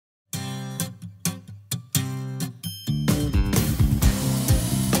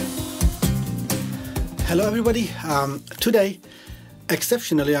Hello everybody. Today,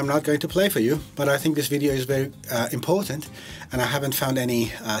 exceptionally, I'm not going to play for you, but I think this video is very important and I haven't found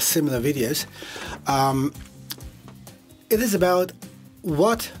any similar videos. It is about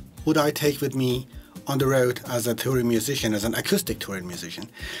what would I take with me on the road as a touring musician, as an acoustic touring musician.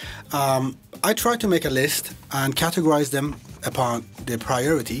 I try to make a list and categorize them upon the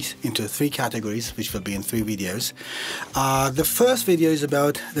priorities into 3 categories, which will be in 3 videos. The first video is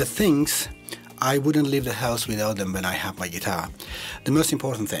about the things I wouldn't leave the house without them when I have my guitar. The most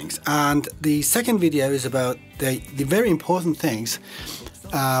important things. And the second video is about the very important things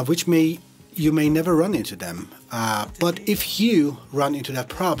which you may never run into them. But if you run into that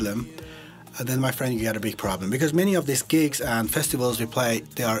problem, then my friend, you got a big problem, because many of these gigs and festivals we play,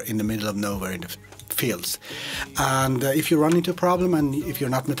 they are in the middle of nowhere in the fields. And if you run into a problem, and if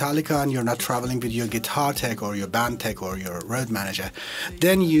you're not Metallica and you're not traveling with your guitar tech or your band tech or your road manager,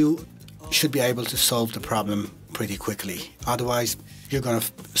 then you should be able to solve the problem pretty quickly. Otherwise, you're going to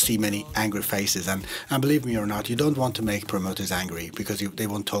see many angry faces, and believe me or not, you don't want to make promoters angry, because they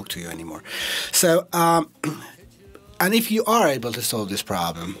won't talk to you anymore. So, and if you are able to solve this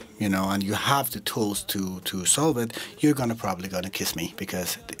problem, you know, and you have the tools to solve it, you're probably gonna kiss me,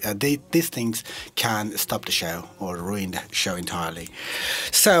 because these things can stop the show or ruin the show entirely.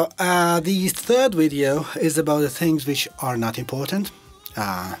 So the third video is about the things which are not important,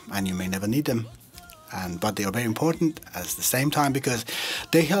 and you may never need them, but they are very important at the same time, because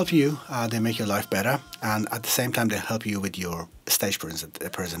they help you, they make your life better, and at the same time they help you with your stage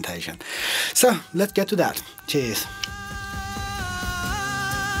presentation. So let's get to that. Cheers.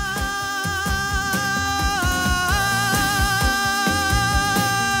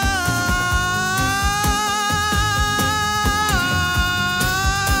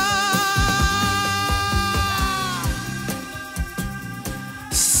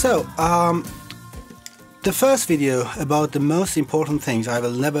 So, the first video about the most important things I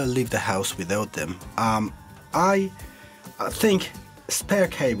will never leave the house without them. I think spare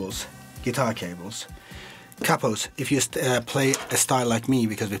cables, guitar cables, capos. If you play a style like me,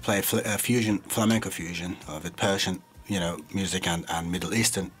 because we play fusion, flamenco fusion, with Persian, you know, music and Middle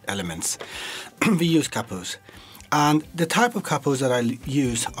Eastern elements, we use capos. And the type of capos that I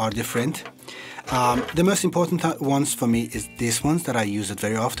use are different. The most important ones for me is these ones that I use it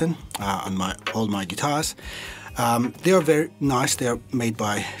very often on all my guitars. They are very nice. They are made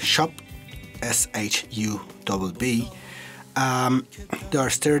by Shahab, S-H-U-B-B. They are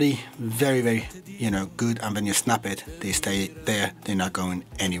sturdy, very, you know, good, and when you snap it, they stay there. They're not going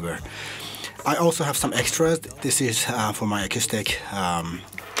anywhere. I also have some extras. This is for my acoustic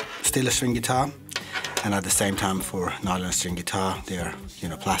steel string guitar, and at the same time for nylon string guitar, they are, you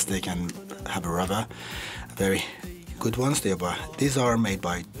know, plastic and have a rubber. Very good ones. These are made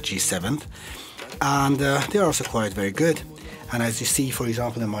by G7, and they are also quite very good. And as you see, for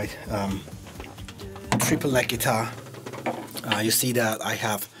example, in my triple neck guitar, you see that I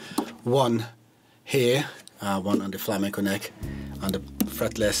have one here, one on the flamenco neck, on the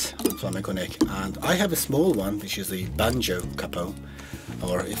fretless flamenco neck, and I have a small one, which is the banjo capo,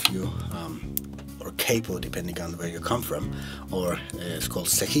 or if you or capo, depending on where you come from, or it's called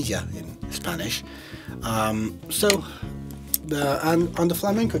cejilla in Spanish. And on the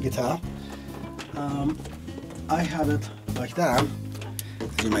flamenco guitar, I have it like that,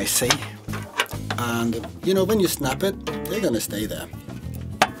 as you may see, and you know, when you snap it, they're gonna stay there,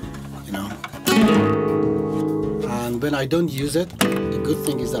 you know. And when I don't use it, the good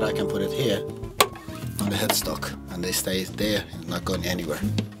thing is that I can put it here on the headstock, and they stay there, not going anywhere.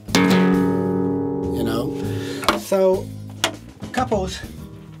 You know, so couples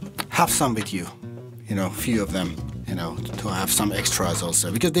have some with you, you know, few of them, you know, to have some extras also,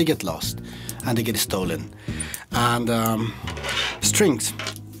 because they get lost and they get stolen. And strings,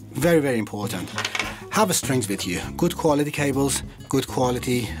 very important. Have strings with you, good quality cables, good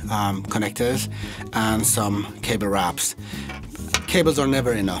quality connectors, and some cable wraps. Cables are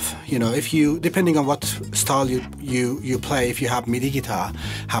never enough, you know. If you, depending on what style you play, if you have MIDI guitar,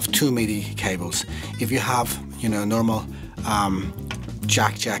 have 2 MIDI cables. If you have, you know, normal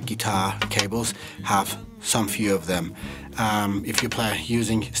jack guitar cables, have some few of them. If you play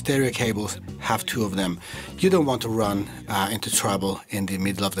using stereo cables, have 2 of them. You don't want to run into trouble in the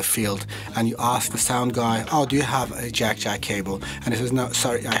middle of the field and you ask the sound guy, oh, do you have a jack cable? And he says, no,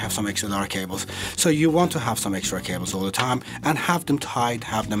 sorry, I have some XLR cables. So you want to have some extra cables all the time and have them tied,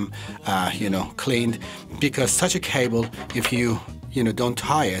 have them you know, cleaned, because such a cable, if you don't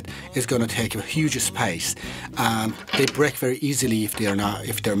tie it, it's going to take a huge space, and they break very easily if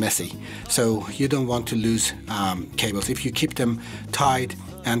they're messy. So you don't want to lose cables. If you keep them tied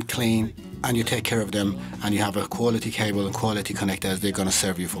and clean, and you take care of them, and you have a quality cable and quality connectors, they're going to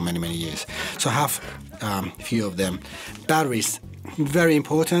serve you for many, many years. So have a few of them. Batteries, very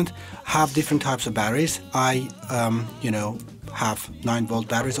important. Have different types of batteries. I, have 9-volt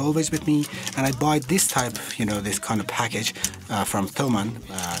batteries always with me, and I buy this type, this kind of package from Thomann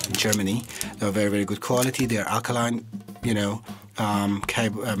in Germany. They're very, very good quality. They're alkaline,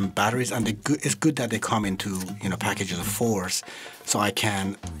 batteries, and it's good that they come into packages of 4s, so I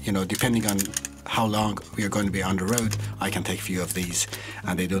can depending on how long we are going to be on the road, I can take a few of these,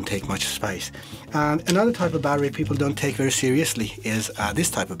 and they don't take much space. And another type of battery people don't take very seriously is this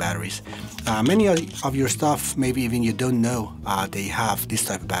type of batteries. Many of your stuff, maybe even you don't know they have this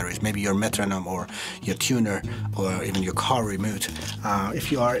type of batteries. Maybe your metronome or your tuner or even your car remote.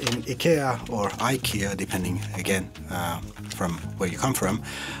 If you are in IKEA or IKEA, depending again from where you come from,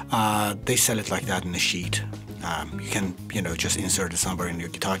 they sell it like that in a sheet. You can, just insert it somewhere in your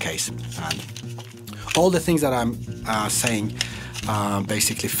guitar case. And all the things that I'm saying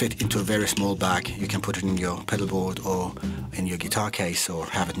basically fit into a very small bag. You can put it in your pedal board or in your guitar case or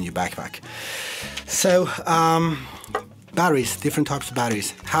have it in your backpack. So batteries, different types of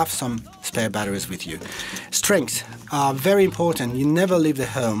batteries. Have some spare batteries with you. Strings are very important. You never leave the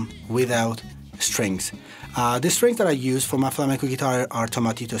home without strings. The strings that I use for my flamenco guitar are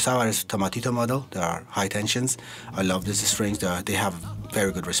Tomatito Savares Tomatito model. They are high tensions. I love these strings. They have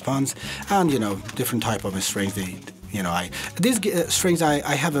very good response, and different type of strings. These strings,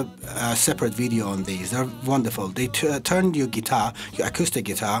 I have a separate video on these. They're wonderful. They turn your guitar, your acoustic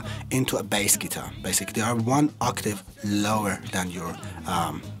guitar, into a bass guitar. Basically, they are 1 octave lower than your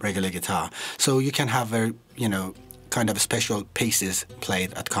regular guitar, so you can have very kind of special pieces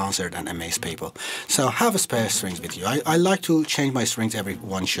played at concert and amaze people. So have a spare strings with you. I like to change my strings every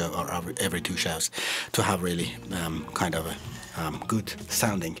 1 show or every 2 shows to have really kind of a good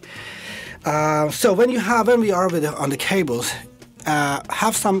sounding. So when we are on the cables,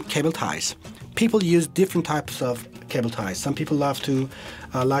 have some cable ties. People use different types of cable ties. Some people love to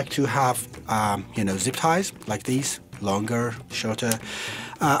like to have zip ties like these, longer, shorter.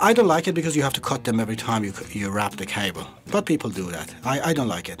 I don't like it because you have to cut them every time you wrap the cable, but people do that. I don't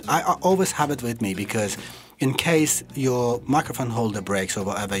like it. I always have it with me because in case your microphone holder breaks or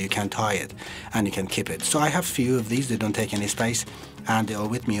whatever, you can tie it and you can keep it. So I have few of these. They don't take any space and they are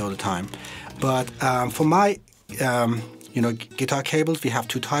with me all the time. But for my guitar cables, we have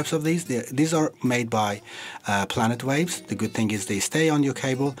 2 types of these. These are made by Planet Waves. The good thing is they stay on your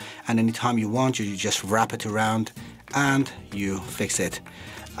cable, and anytime you want, you just wrap it around and you fix it.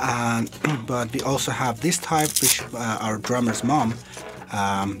 But we also have this type, which our drummer's mom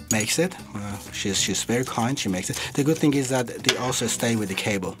makes it. She's very kind, she makes it. The good thing is that they also stay with the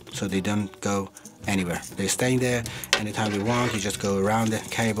cable, so they don't go anywhere. They're staying there. Anytime you want, you just go around the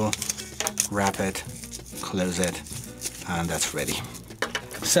cable, wrap it, close it, and that's ready.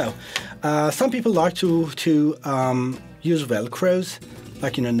 So some people like to use velcros,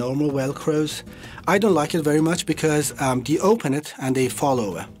 like normal velcros. I don't like it very much because you open it and they fall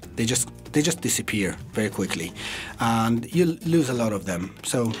over. They just disappear very quickly, and you lose a lot of them.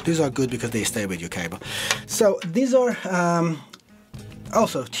 So these are good because they stay with your cable. So these are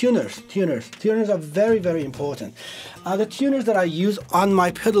also tuners. Tuners are very, very important. The tuners that I use on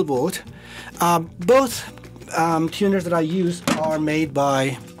my pedal board, both tuners that I use are made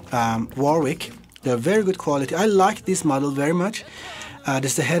by Warwick. They're very good quality. I like this model very much.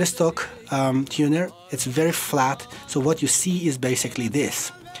 This is the headstock tuner. It's very flat, so what you see is basically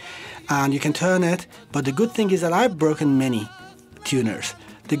this. And you can turn it, but the good thing is that I've broken many tuners.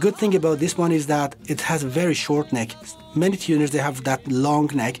 The good thing about this one is that it has a very short neck. Many tuners, they have that long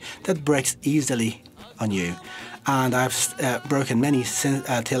neck that breaks easily on you. And I've broken many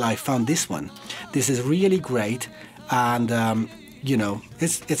till I found this one. This is really great, and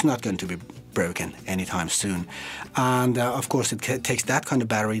it's not going to be broken anytime soon. And of course it takes that kind of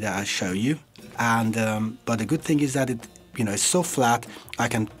battery that I show you, and but the good thing is that it's so flat, I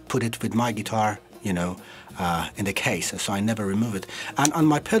can put it with my guitar in the case, so I never remove it. And on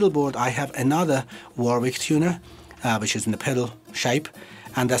my pedal board I have another Warwick tuner which is in the pedal shape,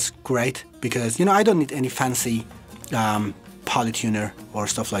 and that's great because I don't need any fancy poly tuner or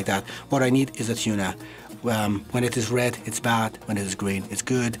stuff like that. What I need is a tuner. When it is red, it's bad. When it is green, it's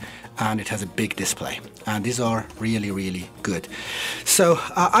good, and it has a big display. And these are really, really good. So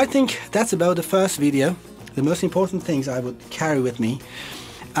I think that's about the first video. The most important things I would carry with me.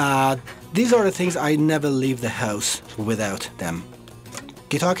 These are the things I never leave the house without them.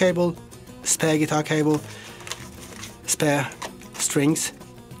 Guitar cable, spare guitar cable, spare strings,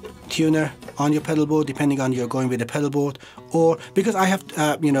 tuner on your pedal board, depending on you're going with a pedal board, or because I have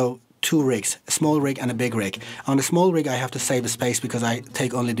two rigs, a small rig and a big rig. On the small rig I have to save the space because I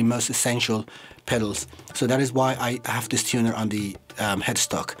take only the most essential pedals. So that is why I have this tuner on the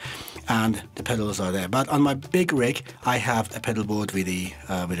headstock, and the pedals are there. But on my big rig I have a pedal board with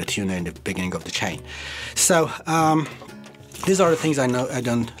a tuner in the beginning of the chain. So these are the things I know I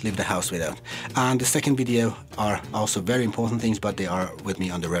don't leave the house without. And the second video are also very important things, but they are with me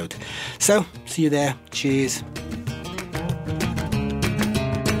on the road. So, see you there. Cheers.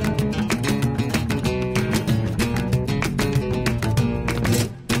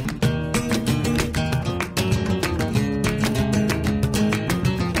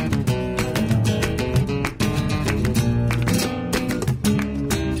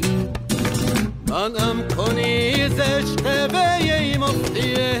 منم کنی زشت به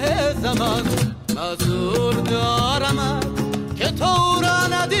مفتی زمان مزور دارمت که تو را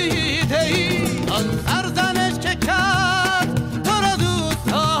ندیده ای آن سرزنش که کرد تو را دوست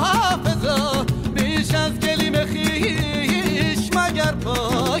حافظا بیش از گلیم خیش مگر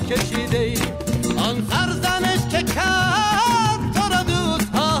پا کشیده ای آن سرزنش که کرد تو را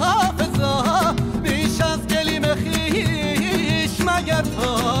دوست حافظا بیش از گلیم خیش مگر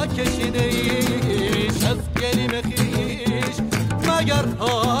پا کشیده ای گلیم خیش مگر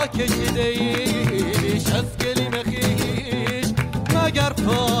پا کشیده ایش از گلیم خیش مگر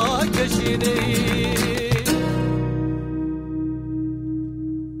پا کشیده ای